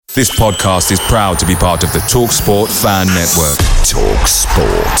This podcast is proud to be part of the TalkSport Fan Network.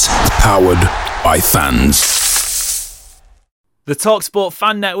 TalkSport. Powered by fans. The TalkSport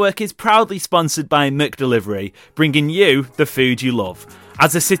Fan Network is proudly sponsored by McDelivery, bringing you the food you love.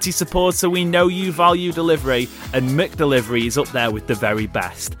 As a City supporter, we know you value delivery, and McDelivery is up there with the very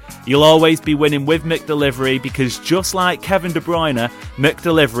best. You'll always be winning with McDelivery because just like Kevin De Bruyne,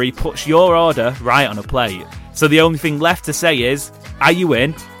 McDelivery puts your order right on a plate. So the only thing left to say is, are you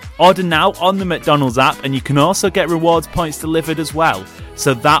in? Order now on the McDonald's app, and you can also get rewards points delivered as well.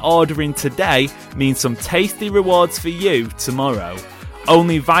 So that ordering today means some tasty rewards for you tomorrow.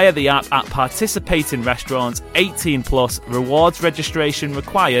 Only via the app at participating restaurants, 18 plus, rewards registration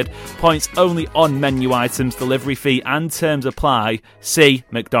required, points only on menu items, delivery fee and terms apply. See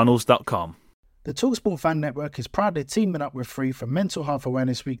mcdonalds.com. The TalkSport Fan Network is proudly teaming up with Free for Mental Health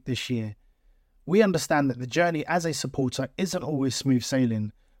Awareness Week this year. We understand that the journey as a supporter isn't always smooth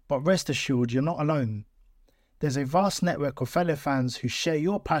sailing, but rest assured you're not alone. There's a vast network of fellow fans who share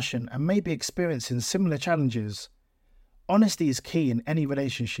your passion and may be experiencing similar challenges. Honesty is key in any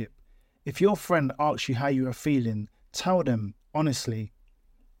relationship. If your friend asks you how you are feeling, tell them honestly.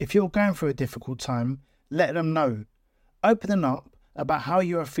 If you're going through a difficult time, let them know. Opening up about how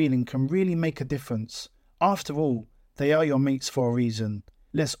you are feeling can really make a difference. After all, they are your mates for a reason.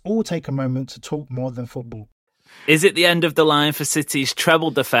 Let's all take a moment to talk more than football. Is it the end of the line for City's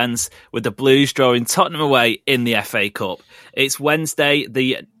treble defence with the Blues drawing Tottenham away in the FA Cup? It's Wednesday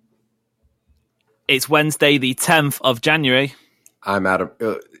the 10th of January. I'm Adam.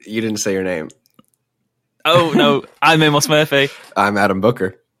 You didn't say your name. Oh, no. I'm Amos Murphy. I'm Adam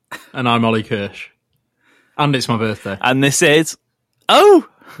Booker. And I'm Ollie Kirsch. And it's my birthday. And this is... Oh!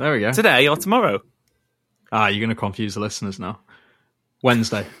 There we go. Today or tomorrow? You're going to confuse the listeners now.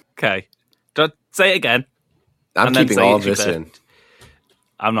 Wednesday. Okay. Say it again. I'm keeping all of this in.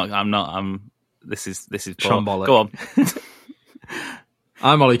 I'm not. This is Shambolic. Go on.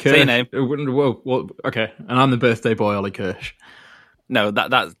 I'm Ollie Kirsch. Say your name. Whoa, okay. And I'm the birthday boy, Ollie Kirsch. No,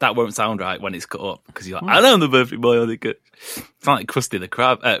 that won't sound right when it's cut up because you're like, I know I'm the birthday boy, Ollie Kirsch. It's like Krusty the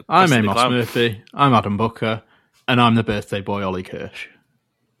Crab. I'm Amos Murphy. I'm Adam Booker, and I'm the birthday boy, Ollie Kirsch.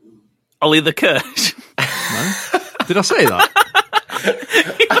 Ollie the Kirsch. No? Did I say that?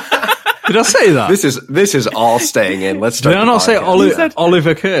 Did I say that? This is all staying in. Let's start. Did I not say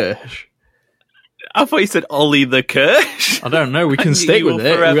Oliver Kirsch? I thought you said Ollie the Kirsch. I don't know. We can stick with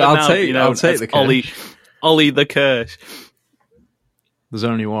it. I'll take the Kirsch. Ollie the Kirsch. There's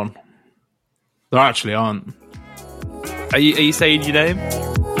only one. There actually aren't. Are you saying your name?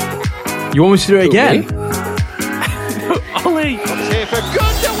 You want me to do it again? Ollie. Here for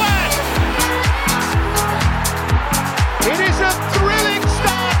Gundogan. It is a thrilling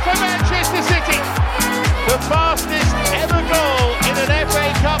start for Manchester City. The fastest ever goal in an FA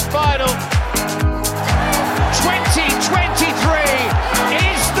Cup final. 2023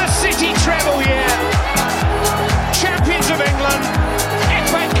 is the City treble year. Champions of England,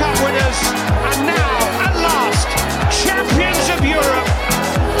 FA Cup winners, and now, at last, champions of Europe.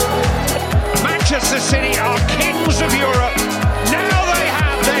 Manchester City are kings of Europe. Now they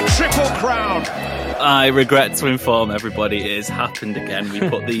have their triple crown. I regret to inform everybody it has happened again. We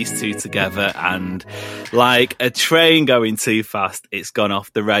put these two together and like a train going too fast, it's gone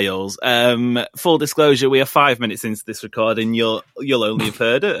off the rails. Full disclosure, we are 5 minutes into this recording. You'll only have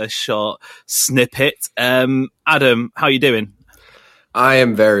heard a short snippet. Adam, how are you doing? I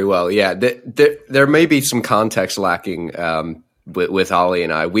am very well. Yeah, there may be some context lacking with Ollie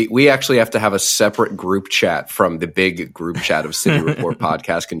and I. We actually have to have a separate group chat from the big group chat of City Report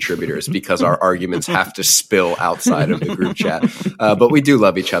podcast contributors because our arguments have to spill outside of the group chat. But we do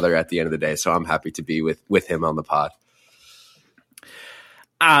love each other at the end of the day, so I'm happy to be with him on the pod.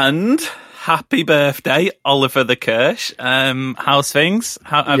 And happy birthday, Oliver the Kirsch. How's things?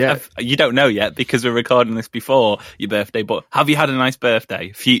 You don't know yet because we're recording this before your birthday, but have you had a nice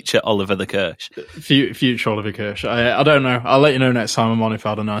birthday, future Oliver the Kirsch? Future Oliver Kirsch. I don't know. I'll let you know next time I'm on if I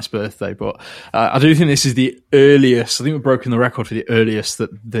had a nice birthday, but I do think this is the earliest. I think we've broken the record for the earliest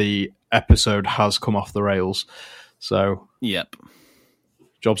that the episode has come off the rails. So, yep.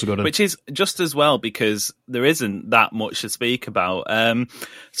 Jobs are good. Which is just as well because there isn't that much to speak about.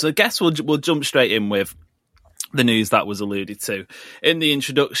 So I guess we'll jump straight in with the news that was alluded to in the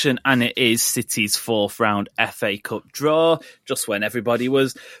introduction, and it is City's fourth round FA Cup draw, just when everybody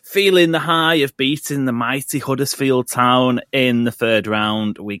was feeling the high of beating the mighty Huddersfield Town in the third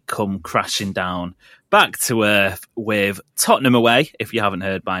round. We come crashing down back to earth with Tottenham away, if you haven't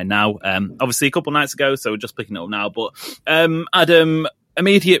heard by now. Obviously a couple of nights ago, so we're just picking it up now. But Adam,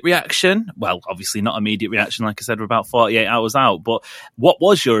 Immediate reaction? Well, obviously not immediate reaction. Like I said, we're about 48 hours out. But what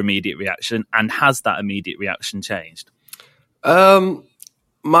was your immediate reaction, and has that immediate reaction changed?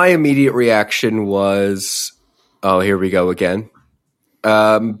 My immediate reaction was, oh, here we go again.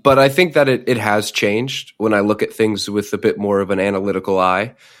 But I think that it has changed when I look at things with a bit more of an analytical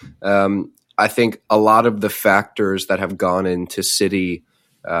eye. I think a lot of the factors that have gone into City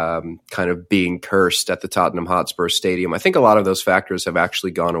kind of being cursed at the Tottenham Hotspur Stadium, I think a lot of those factors have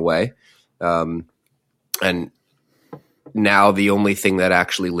actually gone away. And now the only thing that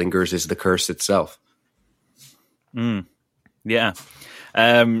actually lingers is the curse itself. Yeah.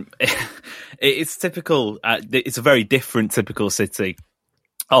 It's typical. It's a very different typical City,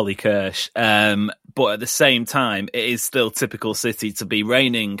 Ollie Kirsch. But at the same time, it is still typical City to be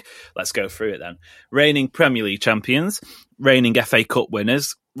reigning. Let's go through it then. Reigning Premier League champions, reigning FA Cup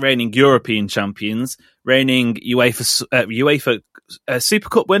winners, reigning European champions, reigning UEFA Super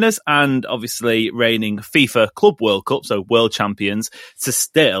Cup winners, and obviously reigning FIFA Club World Cup, so world champions, to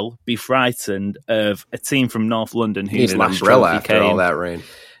still be frightened of a team from North London who's an umbrella after all that rain.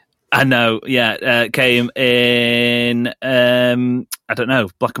 I know, yeah, came in, I don't know,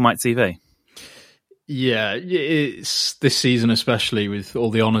 black and white TV. Yeah, it's this season, especially with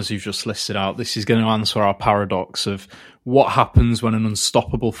all the honours you've just listed out, this is going to answer our paradox of what happens when an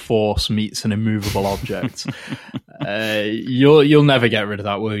unstoppable force meets an immovable object. You'll never get rid of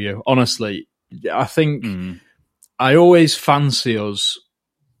that, will you? Honestly, I think I always fancy us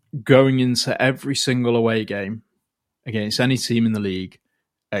going into every single away game against any team in the league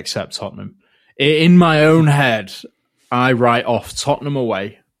except Tottenham. In my own head, I write off Tottenham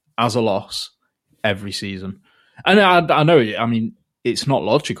away as a loss every season. And I know, I mean, it's not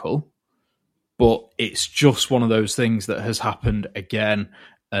logical, but it's just one of those things that has happened again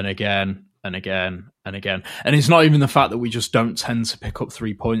and again and again and again. And it's not even the fact that we just don't tend to pick up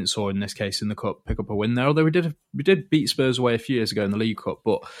 3 points, or in this case in the Cup, pick up a win there, although we did beat Spurs away a few years ago in the League Cup,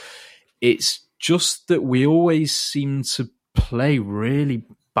 but it's just that we always seem to play really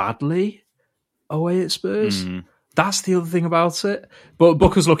badly away at Spurs. That's the other thing about it. But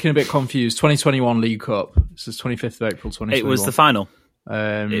Booker's looking a bit confused. 2021 League Cup. This is 25th of April 2021. It was the final.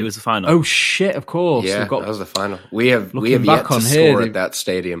 It was the final. Oh shit! Of course. Yeah, that was the final. We have yet to here, score at that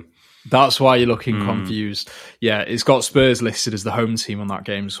stadium. That's why you're looking confused. Yeah, it's got Spurs listed as the home team on that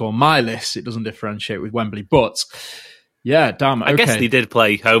game. So on my list, it doesn't differentiate with Wembley. But yeah, damn. Okay. I guess they did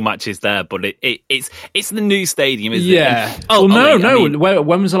play home matches there, but it's the new stadium, isn't it? Yeah. Oh, well, no. I mean,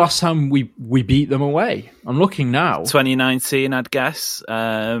 when was the last time we beat them away? I'm looking now. 2019, I'd guess,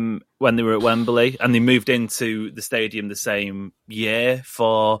 when they were at Wembley, and they moved into the stadium the same year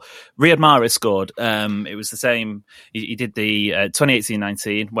for Riyad Mahrez scored. It was the same. He did the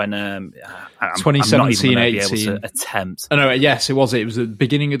 2018-19 when 2017-18 attempt. Oh no, yes, it was. It was the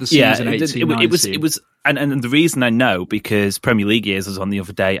beginning of the season. Yeah, it was. And the reason I know, because Premier League years was on the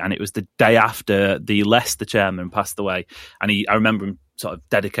other day, and it was the day after the Leicester chairman passed away, and I remember him sort of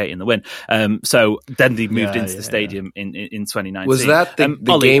dedicating the win. So then they moved into the stadium in 2019. Was that the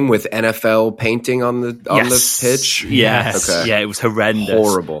game with NFL painting on the pitch? Yes. Okay. Yeah, it was horrendous.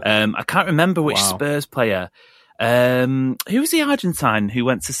 Horrible. I can't remember which Spurs player. Who was the Argentine who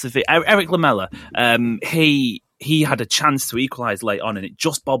went to Sevilla? Eric Lamela. He had a chance to equalise late on, and it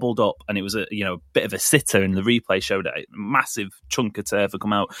just bobbled up, and it was a bit of a sitter, and the replay showed a massive chunk of turf had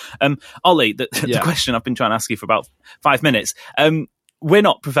come out. Ollie, the question I've been trying to ask you for about 5 minutes. We're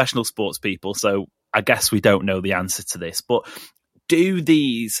not professional sports people, so I guess we don't know the answer to this, but do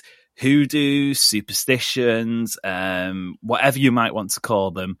these hoodoos, superstitions, whatever you might want to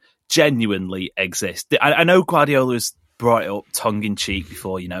call them, genuinely exist? I know Guardiola's brought it up tongue-in-cheek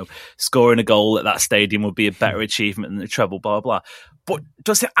before, scoring a goal at that stadium would be a better achievement than the treble, blah, blah. But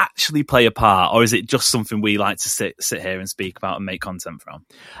does it actually play a part, or is it just something we like to sit here and speak about and make content from?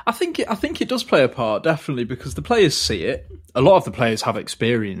 I think it does play a part, definitely, because the players see it. A lot of the players have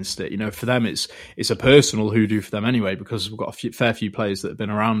experienced it. For them, it's a personal hoodoo for them anyway, because we've got a fair few players that have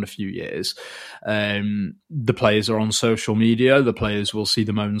been around a few years. The players are on social media. The players will see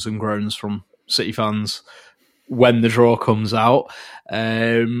the moans and groans from City fans when the draw comes out,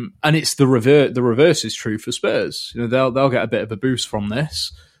 and it's the reverse is true for Spurs. They'll get a bit of a boost from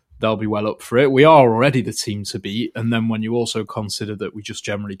this. They'll be well up for it. We are already the team to beat, and then when you also consider that we just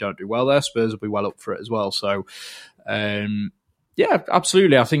generally don't do well there, Spurs will be well up for it as well. So, yeah,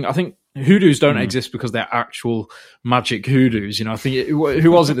 absolutely. I think hoodoos don't exist because they're actual magic hoodoos. I think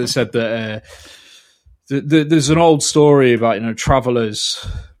who was it that said that there's an old story about travellers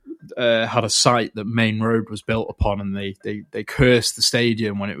had a site that Main Road was built upon, and they cursed the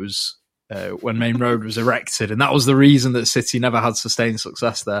stadium when it was when Main Road was erected, and that was the reason that City never had sustained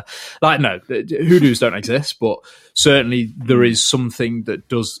success there. Like, no, hoodoos don't exist, but certainly there is something that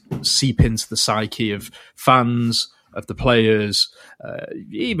does seep into the psyche of fans, of the players,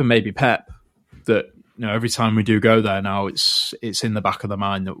 even maybe Pep, that every time we do go there now, it's in the back of the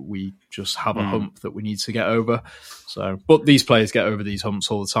mind that we just have a hump that we need to get over. So, but these players get over these humps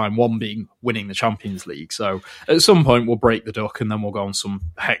all the time, one being winning the Champions League. So at some point we'll break the duck and then we'll go on some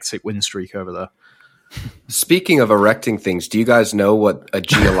hectic win streak over there. Speaking of erecting things, do you guys know what a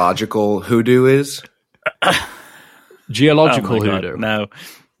geological hoodoo is? Geological hoodoo? No.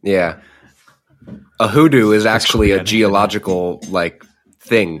 Yeah. A hoodoo is actually a geological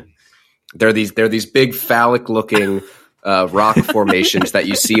thing. They're these big phallic looking rock formations that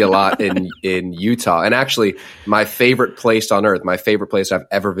you see a lot in Utah. And actually, my favorite place on earth, my favorite place I've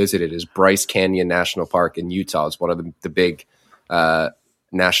ever visited is Bryce Canyon National Park in Utah. It's one of the big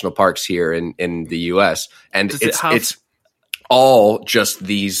national parks here in the U.S. And it's all just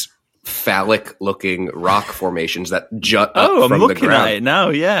these phallic looking rock formations that jut up from the ground. I'm looking at it now,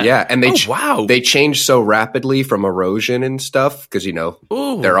 yeah. Yeah, and they change so rapidly from erosion and stuff because,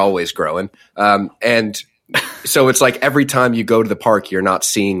 they're always growing. And so it's like every time you go to the park, you're not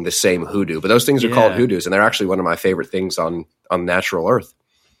seeing the same hoodoo. But those things are called hoodoos, and they're actually one of my favorite things on natural Earth.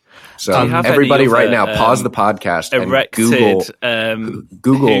 So everybody right now, pause the podcast and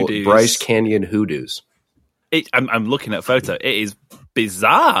Google hoodoos. Bryce Canyon hoodoos. I'm looking at a photo. It is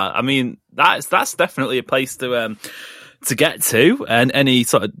bizarre. I mean, that's definitely a place to get to, and any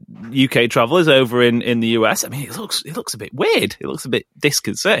sort of UK travellers over in the US. I mean, it looks a bit weird. It looks a bit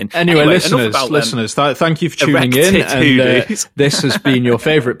disconcerting. Anyway, listeners, thank you for tuning in. And this has been your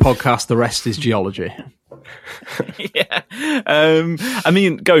favourite podcast. The rest is geology. Yeah. I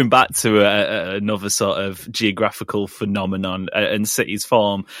mean, going back to another sort of geographical phenomenon and City's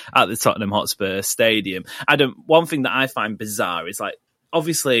form at the Tottenham Hotspur Stadium. One thing that I find bizarre is, like,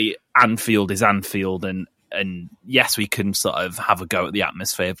 obviously Anfield is Anfield, and yes, we can sort of have a go at the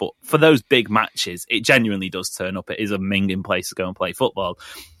atmosphere, but for those big matches, it genuinely does turn up. It is a minging place to go and play football.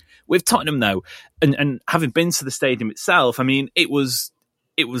 With Tottenham, though, and having been to the stadium itself, I mean, it was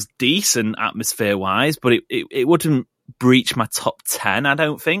decent atmosphere-wise, but it wouldn't breach my top 10, I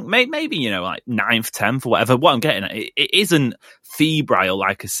don't think. Maybe, like 9th, 10th, or whatever. What I'm getting at, it isn't febrile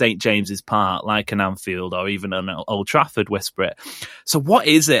like a St. James's Park, like an Anfield, or even an Old Trafford, whisper it. So what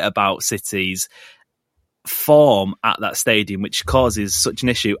is it about City's form at that stadium which causes such an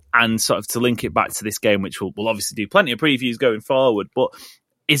issue? And sort of to link it back to this game, which we'll obviously do plenty of previews going forward, but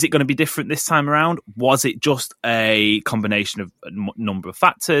is it going to be different this time around? Was it just a combination of a number of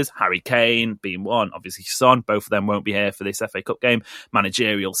factors? Harry Kane being one, obviously Son, both of them won't be here for this FA Cup game,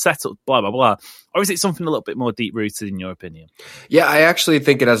 managerial setup, blah, blah, blah. Or is it something a little bit more deep-rooted in your opinion? Yeah, I actually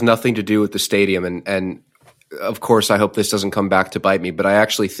think it has nothing to do with the stadium. And of course, I hope this doesn't come back to bite me, but I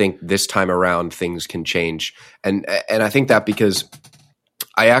actually think this time around things can change. And I think that because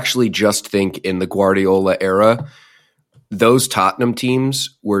I actually just think in the Guardiola era, those Tottenham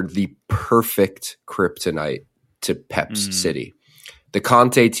teams were the perfect kryptonite to Pep's City. The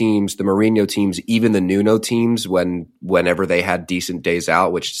Conte teams, the Mourinho teams, even the Nuno teams, whenever they had decent days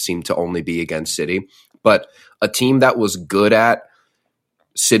out, which seemed to only be against City, but a team that was good at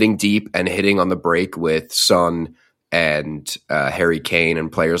sitting deep and hitting on the break with Son and Harry Kane and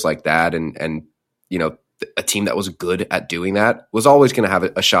players like that, and a team that was good at doing that was always going to have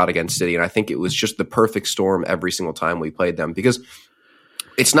a shot against City. And I think it was just the perfect storm every single time we played them, because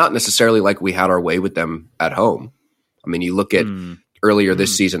it's not necessarily like we had our way with them at home. I mean, you look at earlier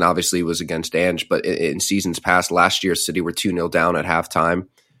this season, obviously was against Ange, but in seasons past, last year, City were 2-0 down at halftime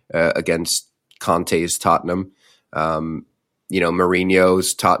against Conte's Tottenham.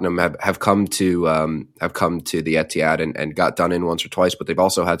 Mourinho's Tottenham have come to the Etihad and got done in once or twice, but they've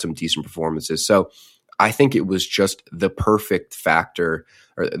also had some decent performances. So I think it was just the perfect factor,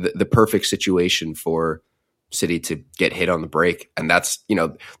 or the perfect situation for City to get hit on the break. And that's,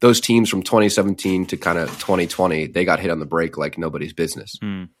 those teams from 2017 to kind of 2020, they got hit on the break like nobody's business.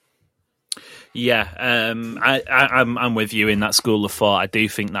 Yeah, I'm with you in that school of thought. I do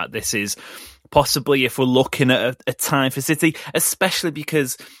think that this is possibly, if we're looking at a time for City, especially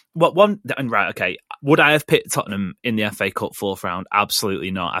because would I have picked Tottenham in the FA Cup 4th round?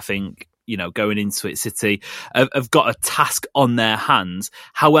 Absolutely not. I think, going into it, City have got a task on their hands.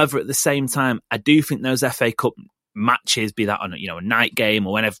 However, at the same time, I do think those FA Cup matches, be that on a night game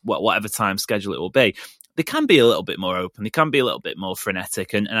or whatever time schedule it will be, they can be a little bit more open. They can be a little bit more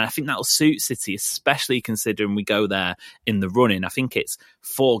frenetic. And I think that'll suit City, especially considering we go there in the running. I think it's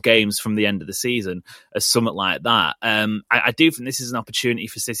 4 games from the end of the season, a summit like that. I do think this is an opportunity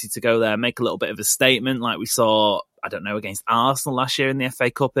for City to go there, make a little bit of a statement like we saw, I don't know, against Arsenal last year in the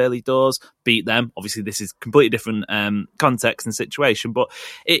FA Cup early doors, beat them. Obviously, this is completely different context and situation, but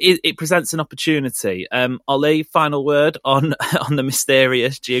it presents an opportunity. Ollie, final word on the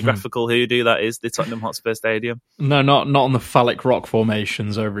mysterious geographical hoodoo that is the Tottenham Hotspur Stadium. No, not on the phallic rock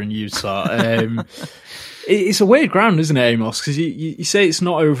formations over in Utah. It's a weird ground, isn't it, Amos? Because you say it's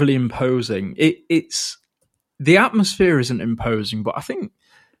not overly imposing. It's the atmosphere isn't imposing, but I think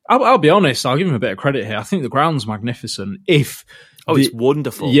I'll be honest. I'll give him a bit of credit here. I think the ground's magnificent. It's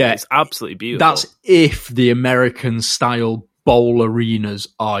wonderful. Yeah, it's absolutely beautiful. That's if the American style bowl arenas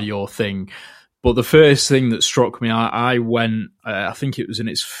are your thing. But the first thing that struck me, I went. I think it was in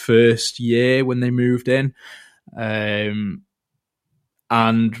its first year when they moved in. And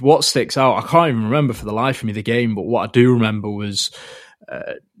what sticks out, I can't even remember for the life of me the game, but what I do remember was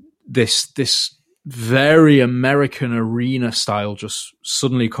this very American arena style just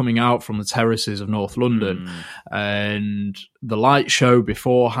suddenly coming out from the terraces of North London. And the light show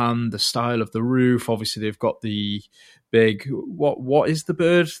beforehand, the style of the roof. Obviously, they've got the big, what is the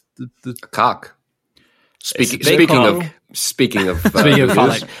bird? The cock. Speaking of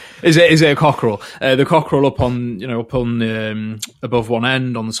phallic, is it a cockerel? The cockerel up on above one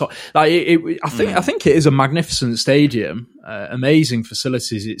end on the top. Like I think it is a magnificent stadium, amazing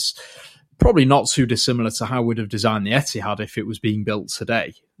facilities. It's probably not too dissimilar to how we'd have designed the Etihad if it was being built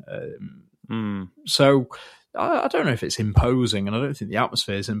today. So I don't know if it's imposing, and I don't think the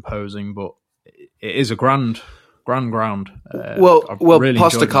atmosphere is imposing, but it is a grand ground. Well,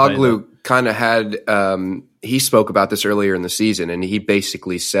 Postecoglou kind of had, he spoke about this earlier in the season, and he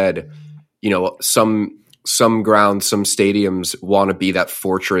basically said, some grounds, some stadiums want to be that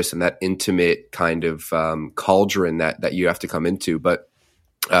fortress and that intimate kind of cauldron that you have to come into, but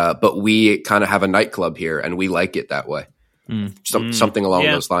we kind of have a nightclub here, and we like it that way. Something along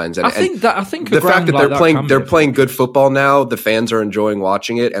those lines. And I think the fact that they're playing good football now, the fans are enjoying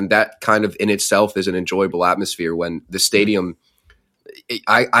watching it, and that kind of in itself is an enjoyable atmosphere. When the stadium,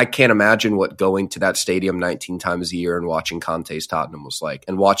 I can't imagine what going to that stadium 19 times a year and watching Conte's Tottenham was like,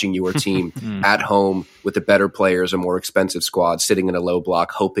 and watching your team at home with the better players, a more expensive squad, sitting in a low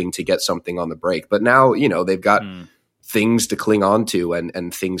block, hoping to get something on the break. But now they've got things to cling on to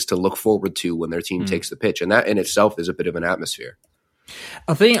and things to look forward to when their team takes the pitch. And that in itself is a bit of an atmosphere.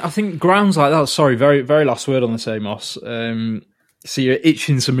 I think grounds like that, sorry, very, very last word on this, Amos. So you're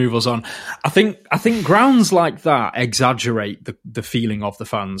itching to move us on. I think grounds like that exaggerate the feeling of the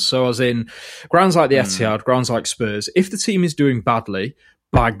fans. So as in grounds like the Etihad, grounds like Spurs, if the team is doing badly,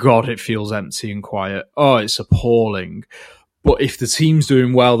 by God, it feels empty and quiet. Oh, it's appalling. But if the team's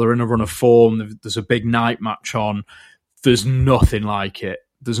doing well, they're in a run of form, there's a big night match on, there's nothing like it.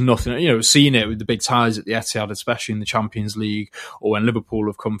 There's nothing, seeing it with the big ties at the Etihad, especially in the Champions League, or when Liverpool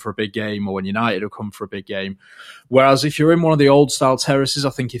have come for a big game, or when United have come for a big game. Whereas if you're in one of the old style terraces,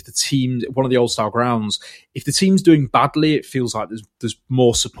 I think one of the old style grounds, if the team's doing badly, it feels like there's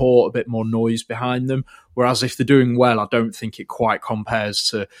more support, a bit more noise behind them. Whereas if they're doing well, I don't think it quite compares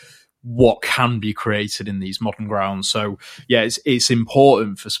to what can be created in these modern grounds. So yeah, it's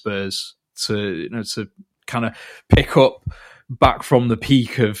important for Spurs to kind of pick up back from the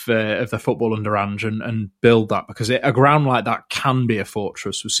peak of the football under Ange and build that, because a ground like that can be a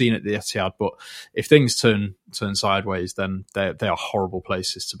fortress. We've seen it at the Etihad, but if things turn sideways, then they are horrible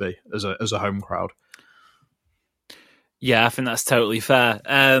places to be as a home crowd. Yeah, I think that's totally fair.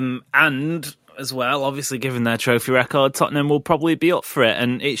 And as well, obviously, given their trophy record, Tottenham will probably be up for it,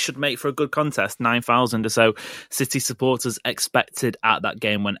 and it should make for a good contest. 9,000 or so City supporters expected at that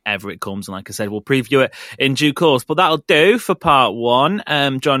game whenever it comes, and like I said, we'll preview it in due course. But that'll do for part one.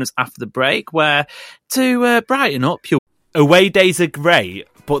 Join us after the break, where to brighten up your away days are great,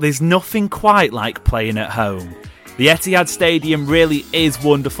 but there's nothing quite like playing at home. The Etihad Stadium really is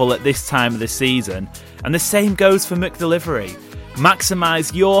wonderful at this time of the season, and the same goes for McDelivery.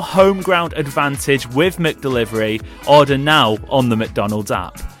 Maximise your home ground advantage with McDelivery. Order now on the McDonald's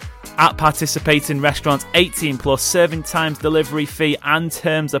app. At participating restaurants, 18 plus, serving times, delivery fee and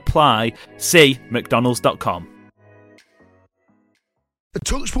terms apply. See mcdonalds.com. The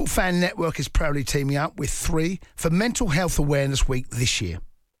TalkSport Fan Network is proudly teaming up with 3 for Mental Health Awareness Week this year.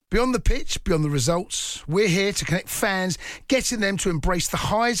 Beyond the pitch, beyond the results, we're here to connect fans, getting them to embrace the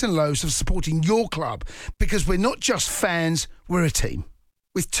highs and lows of supporting your club, because we're not just fans, we're a team.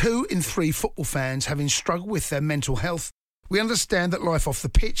 With 2 in 3 football fans having struggled with their mental health, We understand that life off the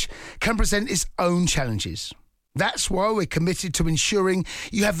pitch can present its own challenges. That's why we're committed to ensuring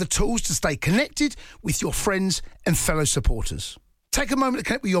you have the tools to stay connected with your friends and fellow supporters. Take a moment to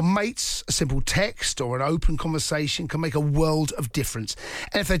connect with your mates. A simple text or an open conversation can make a world of difference.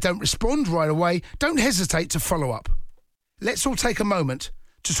 And if they don't respond right away, don't hesitate to follow up. Let's all take a moment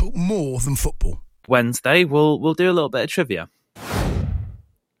to talk more than football. Wednesday, we'll do a little bit of trivia.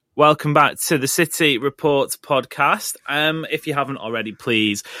 Welcome back to the City Reports podcast. If you haven't already,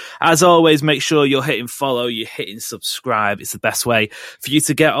 please, as always, make sure you're hitting follow, you're hitting subscribe. It's the best way for you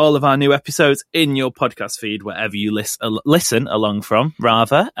to get all of our new episodes in your podcast feed, wherever you listen along from,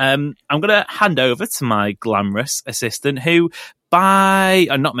 rather. I'm going to hand over to my glamorous assistant, who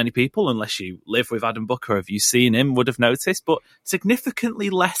not many people, unless you live with Adam Booker, have you seen him, would have noticed, but significantly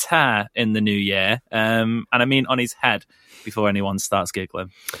less hair in the new year. And I mean on his head, before anyone starts giggling.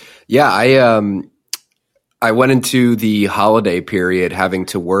 Yeah, I went into the holiday period having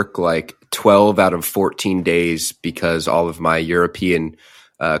to work like 12 out of 14 days because all of my European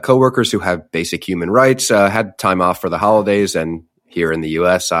coworkers who have basic human rights had time off for the holidays, and here in the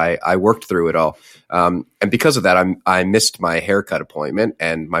US, I worked through it all. And because of that, I missed my haircut appointment,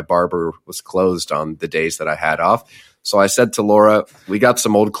 and my barber was closed on the days that I had off. So I said to Laura, we got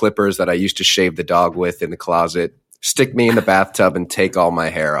some old clippers that I used to shave the dog with in the closet. Stick me in the bathtub and take all my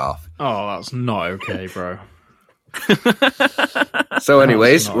hair off. Oh, that's not okay, bro. So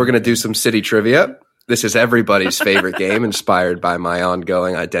anyways, we're going to do some City trivia. This is everybody's favorite game, inspired by my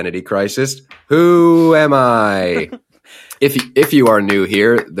ongoing identity crisis. Who am I? If you are new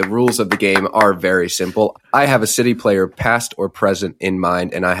here, the rules of the game are very simple. I have a City player, past or present, in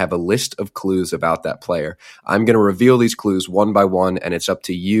mind, and I have a list of clues about that player. I'm going to reveal these clues one by one, and it's up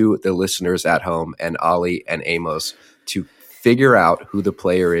to you, the listeners at home, and Ollie and Amos to figure out who the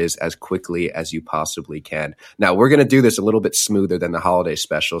player is as quickly as you possibly can. Now, we're going to do this a little bit smoother than the holiday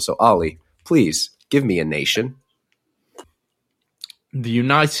special. So, Ollie, please give me a nation. The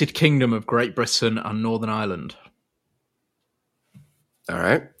United Kingdom of Great Britain and Northern Ireland. All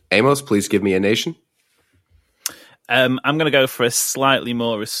right. Amos, please give me a nation. I'm going to go for a slightly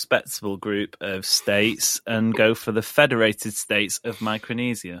more respectable group of states and go for the Federated States of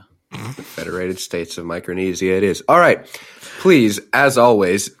Micronesia. The Federated States of Micronesia it is. All right. Please, as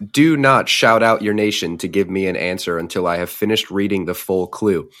always, do not shout out your nation to give me an answer until I have finished reading the full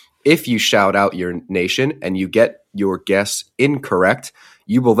clue. If you shout out your nation and you get your guess incorrect,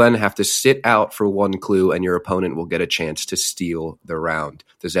 you will then have to sit out for one clue and your opponent will get a chance to steal the round.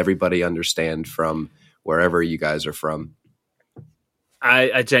 Does everybody understand from wherever you guys are from?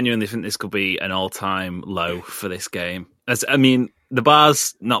 I genuinely think this could be an all-time low for this game. The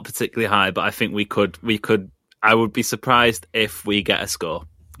bar's not particularly high, but I think we could. I would be surprised if we get a score,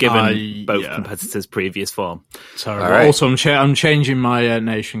 given both competitors' previous form. Terrible. Right. Also, I'm changing my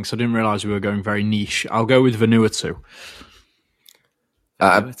nation because I didn't realise we were going very niche. I'll go with Vanuatu.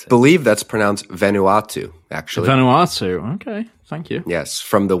 I believe that's pronounced Vanuatu, actually. Vanuatu, okay, thank you. Yes,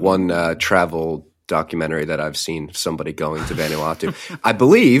 from the one travel documentary that I've seen, somebody going to Vanuatu. I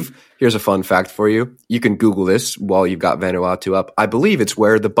believe, here's a fun fact for you. You can Google this while you've got Vanuatu up. I believe it's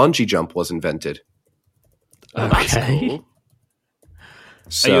where the bungee jump was invented. Oh, that's cool.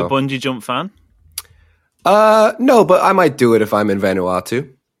 So, are you a bungee jump fan? No, but I might do it if I'm in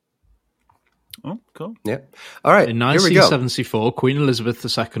Vanuatu. Oh, cool. Yeah. All right. In 1974, Queen Elizabeth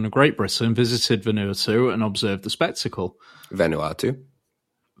II of Great Britain visited Vanuatu and observed the spectacle. Vanuatu?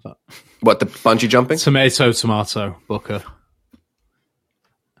 What, the bungee jumping? Tomato, Booker.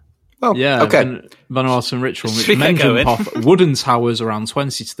 Oh, yeah. Okay. Vanuatu ritual. Men jump off wooden towers around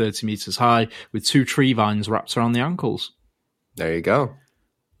 20 to 30 metres high with 2 tree vines wrapped around the ankles. There you go.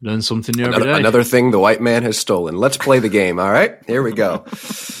 Learn something new every day. Another thing the white man has stolen. Let's play the game, all right? Here we go.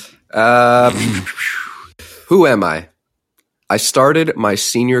 Who am I? I started my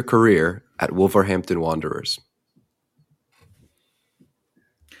senior career at Wolverhampton Wanderers.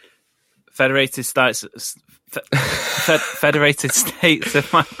 Federated States of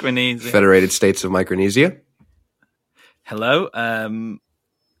Micronesia. Federated States of Micronesia. Hello.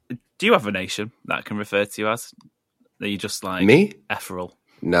 Do you have a nation that I can refer to you as? Are you just like me? Ethereal?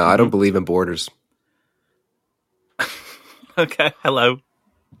 No, I don't believe in borders. Okay. Hello,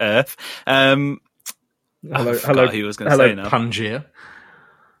 Earth. Hello, who was going to say now. Pangaea.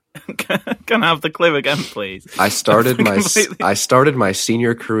 Can I have the clue again, please? I started my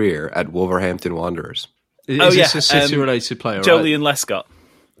senior career at Wolverhampton Wanderers. Is this a city-related player? Jolyon Lescott.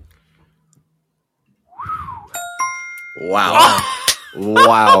 Wow.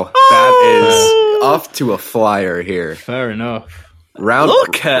 Wow. That is off to a flyer here. Fair enough.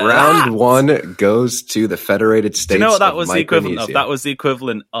 round one goes to the Federated States. Do you know what that was Micronesia. the equivalent of? That was the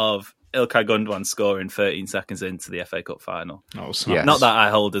equivalent of Ilkay Gundogan scoring 13 seconds into the FA Cup final. Oh, Yes. Not that I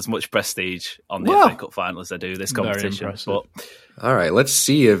hold as much prestige on the FA Cup final as I do this competition. But all right, let's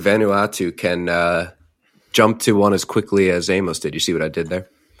see if Vanuatu can jump to one as quickly as Amos did. You see what I did there?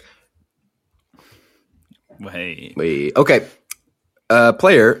 wait. Okay.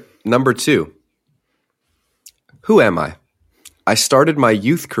 Player number 2. Who am I? I started my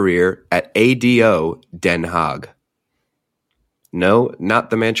youth career at ADO Den Haag. No, not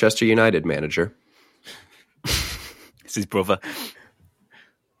the Manchester United manager. It's his brother.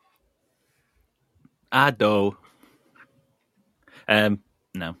 Ado.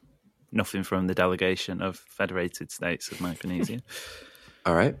 No. Nothing from the delegation of Federated States of Micronesia.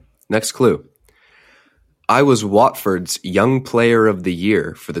 All right. Next clue. I was Watford's Young Player of the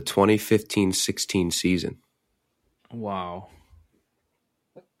Year for the 2015-16 season. Wow.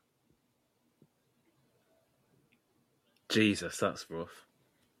 Jesus, that's rough.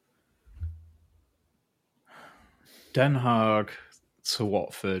 Den Haag to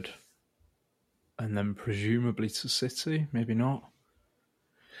Watford, and then presumably to City. Maybe not.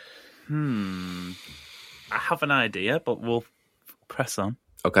 I have an idea, but we'll press on.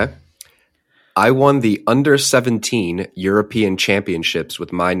 Okay. I won the Under-17 European Championships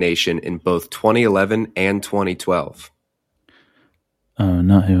with my nation in both 2011 and 2012. Oh,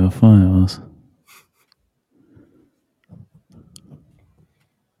 not who I thought it was.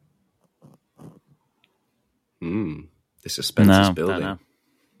 The suspense is building.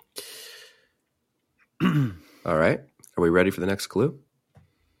 No. All right. Are we ready for the next clue?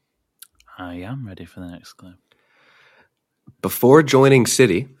 I am ready for the next clue. Before joining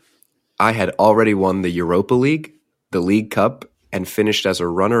City, I had already won the Europa League, the League Cup, and finished as a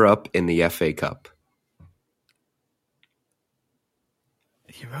runner-up in the FA Cup.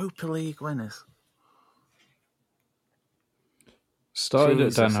 Europa League winners. Started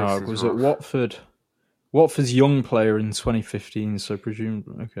Jesus, at Den this Haag. is Was rough. at Watford. Watford's young player in 2015, so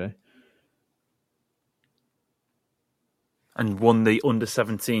presumably... Okay. And won the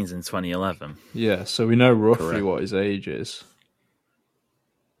Under-17s in 2011. Yeah, so we know roughly Correct. what his age is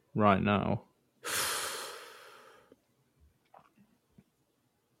right now.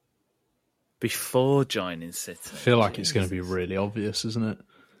 Before joining City. I feel like it's going to be really obvious, isn't it?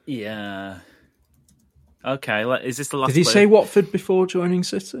 Yeah. Okay, is this the last Did he clue? say Watford before joining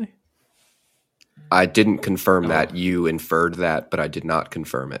City? I didn't confirm that. You inferred that, but I did not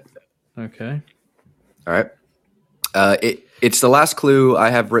confirm it. Okay. All right. It's the last clue I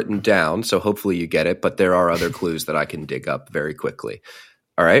have written down, so hopefully you get it, but there are other clues that I can dig up very quickly.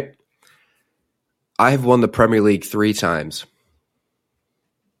 All right. I have won the Premier League 3 times.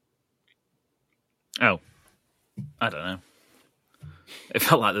 Oh. I don't know. It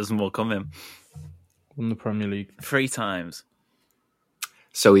felt like there was more coming. Won the Premier League. 3 times.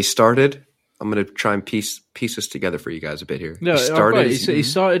 So he started. I'm going to try and piece this together for you guys a bit here. No, he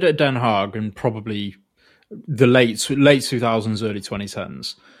started at Den Haag in probably the late 2000s, early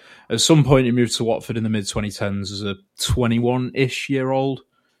 2010s. At some point, he moved to Watford in the mid 2010s as a 21-ish year old.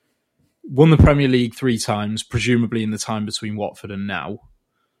 Won the Premier League 3 times, presumably in the time between Watford and now.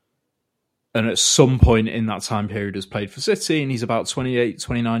 And at some point in that time period has played for City, and he's about 28,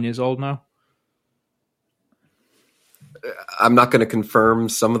 29 years old now. I'm not going to confirm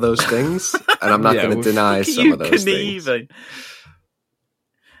some of those things, and I'm not going to deny some of those things.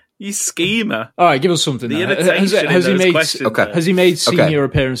 You schemer. All right, give us something. The then. irritation Has in he those made? questions. Okay. Has he made senior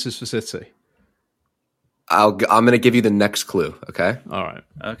appearances for City? I'm going to give you the next clue. Okay. All right.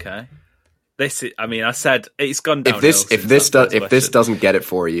 Okay. This is, I mean, I said it's gone downhill. If this doesn't get it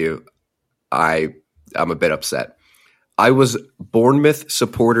for you, I'm a bit upset. I was Bournemouth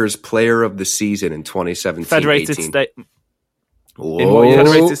Supporters Player of the Season in 2017-18. Federated State. Whoa. In what year?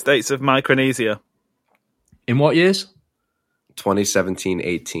 Federated States of Micronesia. In what years?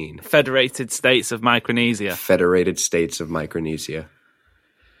 2017-18. Federated States of Micronesia. Federated States of Micronesia.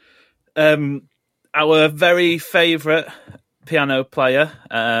 Our very favourite piano player,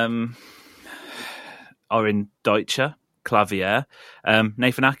 or in Deutsche, Klavier,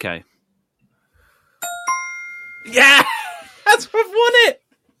 Nathan Ake. Yeah! I've won it!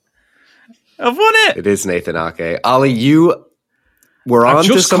 I've won it! It is Nathan Ake. Ollie, you were on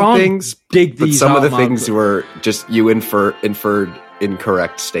to some things, but some of the things were just you inferred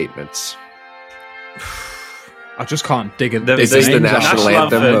incorrect statements. I just can't dig it. Is this the national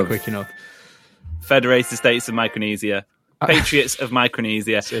anthem? Quick enough. Federated States of Micronesia. Patriots of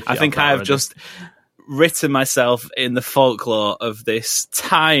Micronesia. I think I have just written myself in the folklore of this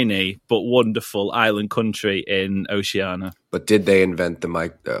tiny but wonderful island country in Oceania. But did they invent the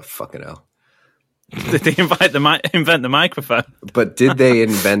mic? Fucking hell. Did they invent the microphone? But did they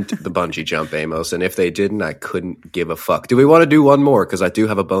invent the bungee jump, Amos? And if they didn't, I couldn't give a fuck. Do we want to do one more? Because I do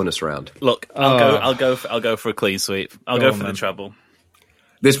have a bonus round. Look, I'll go for a clean sweep. I'll go for the treble.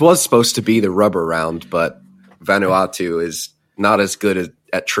 This was supposed to be the rubber round, but Vanuatu is not as good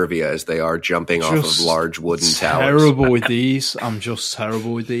at trivia as they are jumping off of large wooden towers. Terrible with these. I'm just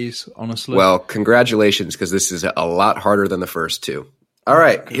terrible with these, honestly. Well, congratulations, because this is a lot harder than the first two. All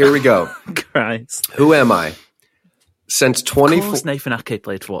right, here we go. Christ. Who am I? Since Of course Nathan Ake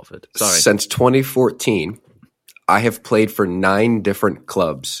played for Watford. Sorry. Since 2014, I have played for 9 different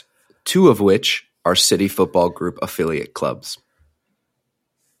clubs, 2 of which are City Football Group affiliate clubs.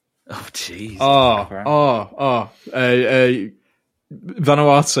 Oh, jeez.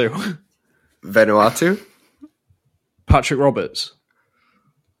 Vanuatu. Vanuatu? Patrick Roberts.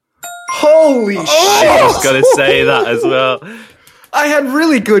 Holy shit! I was going to say that as well. I had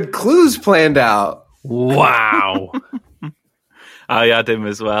really good clues planned out. Wow. I had him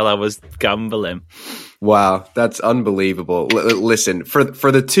as well. I was gambling. Wow, that's unbelievable. Listen, for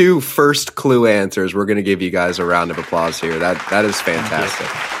the 2 first clue answers, we're going to give you guys a round of applause here. That is fantastic.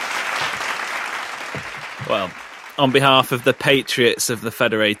 Well, on behalf of the Patriots of the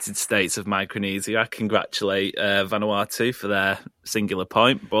Federated States of Micronesia, I congratulate Vanuatu for their singular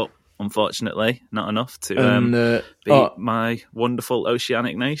point, but unfortunately, not enough to beat my wonderful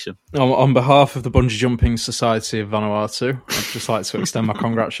oceanic nation. On behalf of the Bungee Jumping Society of Vanuatu, I'd just like to extend my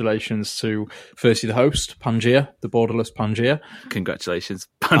congratulations to, firstly, the host, Pangaea, the borderless Pangaea. Congratulations,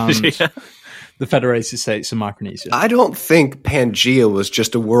 Pangaea. The Federated States of Micronesia. I don't think Pangaea was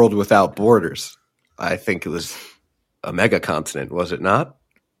just a world without borders. I think it was a mega continent, was it not?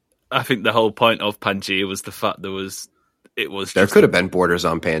 I think the whole point of Pangaea was the fact there could have been borders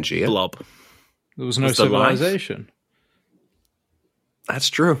on Pangaea. Blob. There was no civilization.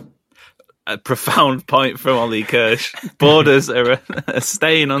 That's true. A profound point from Ollie Kirsch. Borders are a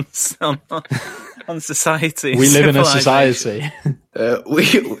stain on society. We live in a society.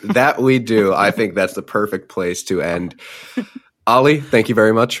 We do. I think that's the perfect place to end. Ollie, thank you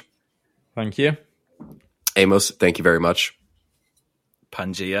very much. Thank you. Amos, thank you very much.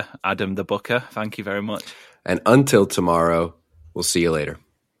 Pangaea, Adam the Booker, thank you very much. And until tomorrow, we'll see you later.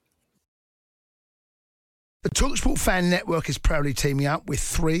 The TalkSport Fan Network is proudly teaming up with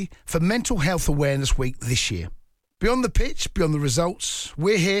 3 for Mental Health Awareness Week this year. Beyond the pitch, beyond the results,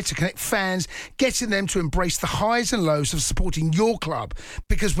 we're here to connect fans, getting them to embrace the highs and lows of supporting your club,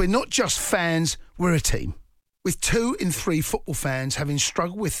 because we're not just fans, we're a team. With 2 in 3 football fans having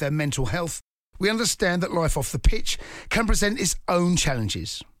struggled with their mental health, we understand that life off the pitch can present its own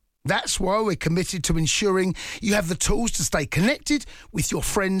challenges. That's why we're committed to ensuring you have the tools to stay connected with your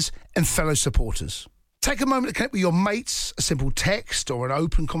friends and fellow supporters. Take a moment to connect with your mates. A simple text or an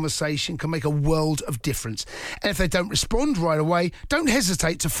open conversation can make a world of difference. And if they don't respond right away, don't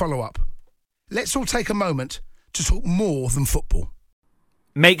hesitate to follow up. Let's all take a moment to talk more than football.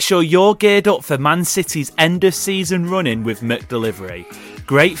 Make sure you're geared up for Man City's end-of-season run-in with McDelivery.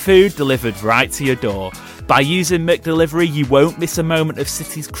 Great food delivered right to your door. By using McDelivery, you won't miss a moment of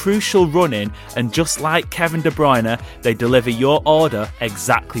City's crucial run-in, and just like Kevin De Bruyne, they deliver your order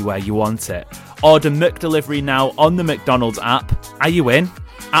exactly where you want it. Order McDelivery now on the McDonald's app. Are you in?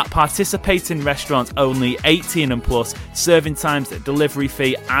 At participating restaurants only, 18 and plus, serving times, delivery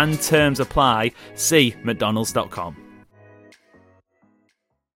fee and terms apply. See mcdonalds.com.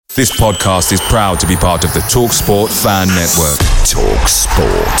 This podcast is proud to be part of the TalkSport Fan Network.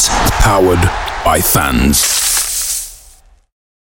 TalkSport. Powered by fans.